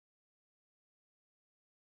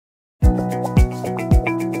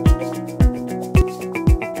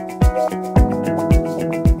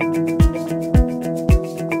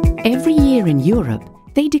Europe,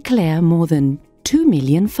 they declare more than 2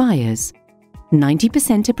 million fires.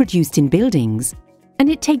 90% are produced in buildings, and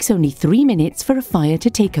it takes only 3 minutes for a fire to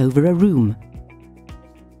take over a room.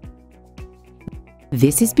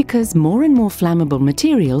 This is because more and more flammable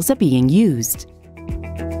materials are being used.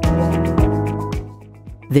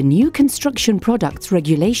 The new Construction Products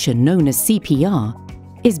Regulation, known as CPR,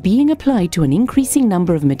 is being applied to an increasing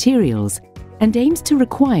number of materials and aims to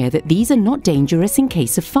require that these are not dangerous in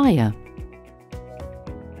case of fire.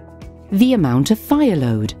 The amount of fire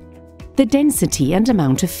load, the density and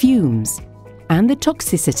amount of fumes, and the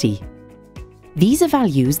toxicity. These are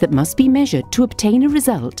values that must be measured to obtain a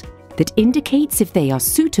result that indicates if they are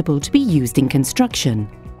suitable to be used in construction.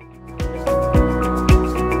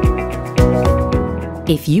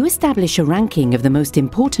 If you establish a ranking of the most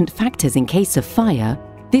important factors in case of fire,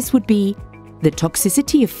 this would be the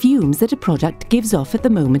toxicity of fumes that a product gives off at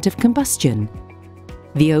the moment of combustion,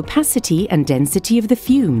 the opacity and density of the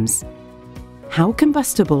fumes, how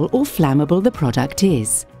combustible or flammable the product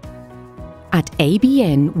is. At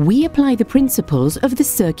ABN, we apply the principles of the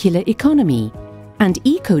circular economy and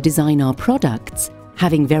eco-design our products,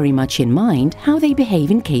 having very much in mind how they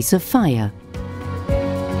behave in case of fire.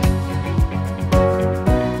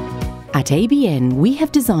 At ABN, we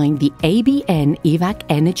have designed the ABN EVAC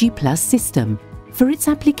ENERGY PLUS system for its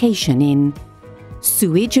application in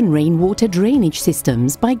sewage and rainwater drainage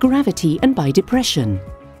systems by gravity and by depression,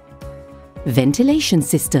 ventilation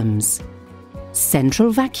systems,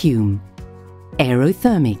 central vacuum,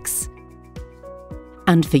 aerothermics,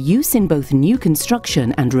 and for use in both new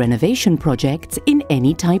construction and renovation projects in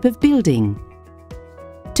any type of building.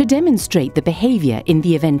 To demonstrate the behavior in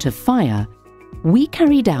the event of fire, we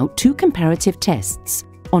carried out 2 comparative tests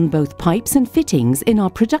on both pipes and fittings in our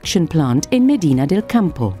production plant in Medina del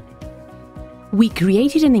Campo. We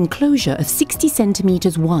created an enclosure of 60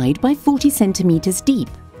 centimeters wide by 40 centimeters deep,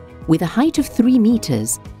 with a height of 3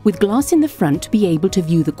 meters, with glass in the front to be able to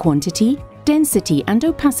view the quantity, density and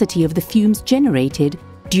opacity of the fumes generated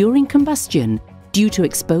during combustion due to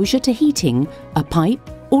exposure to heating, a pipe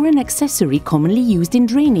or an accessory commonly used in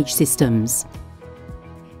drainage systems.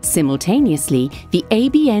 Simultaneously, the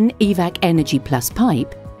ABN EVAC ENERGY PLUS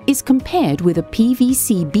pipe is compared with a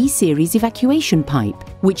PVC B-series evacuation pipe,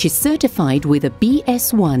 which is certified with a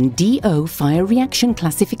B-s1 DO fire reaction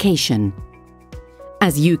classification.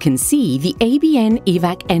 As you can see, the ABN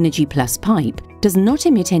EVAC ENERGY PLUS pipe does not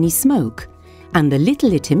emit any smoke, and the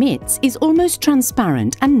little it emits is almost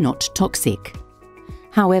transparent and not toxic.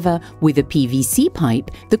 However, with a PVC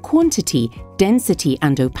pipe, the quantity, density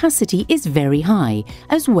and opacity is very high,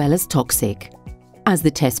 as well as toxic. As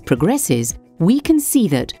the test progresses, we can see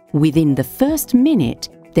that within the first minute,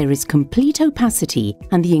 there is complete opacity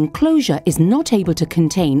and the enclosure is not able to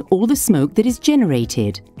contain all the smoke that is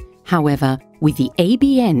generated. However, with the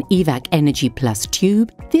ABN EVAC ENERGY PLUS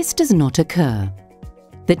tube, this does not occur.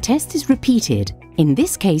 The test is repeated, in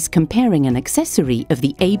this case comparing an accessory of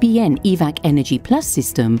the ABN EVAC ENERGY PLUS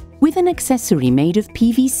system with an accessory made of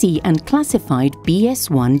PVC and classified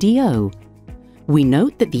B-s1 DO. We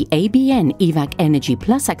note that the ABN EVAC ENERGY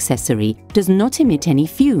PLUS accessory does not emit any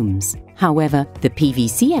fumes. However, the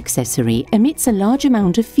PVC accessory emits a large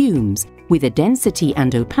amount of fumes with a density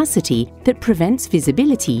and opacity that prevents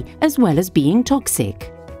visibility as well as being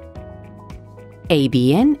toxic.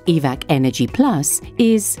 ABN EVAC ENERGY PLUS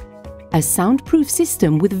is a soundproof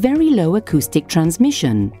system with very low acoustic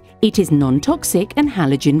transmission. It is non-toxic and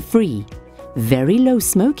halogen-free, very low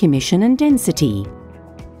smoke emission and density.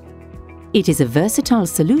 It is a versatile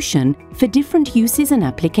solution for different uses and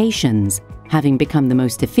applications, having become the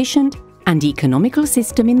most efficient and economical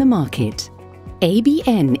system in the market.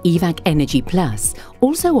 ABN EVAC ENERGY PLUS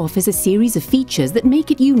also offers a series of features that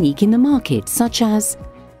make it unique in the market, such as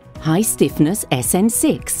high stiffness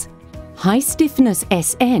SN6, high stiffness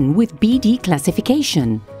SN with BD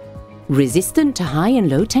classification, resistant to high and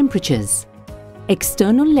low temperatures,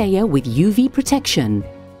 external layer with UV protection,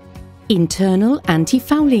 internal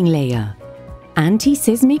anti-fouling layer,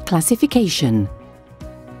 anti-seismic classification.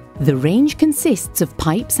 The range consists of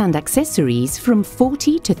pipes and accessories from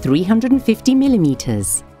 40 to 350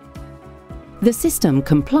 millimeters. The system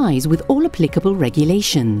complies with all applicable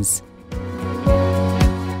regulations.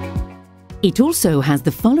 It also has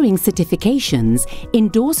the following certifications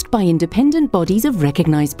endorsed by independent bodies of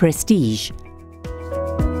recognized prestige.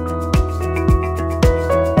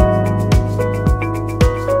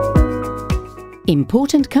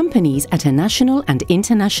 Important companies at a national and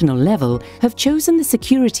international level have chosen the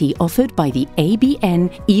security offered by the ABN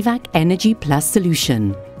EVAC ENERGY PLUS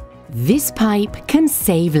solution. This pipe can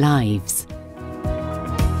save lives.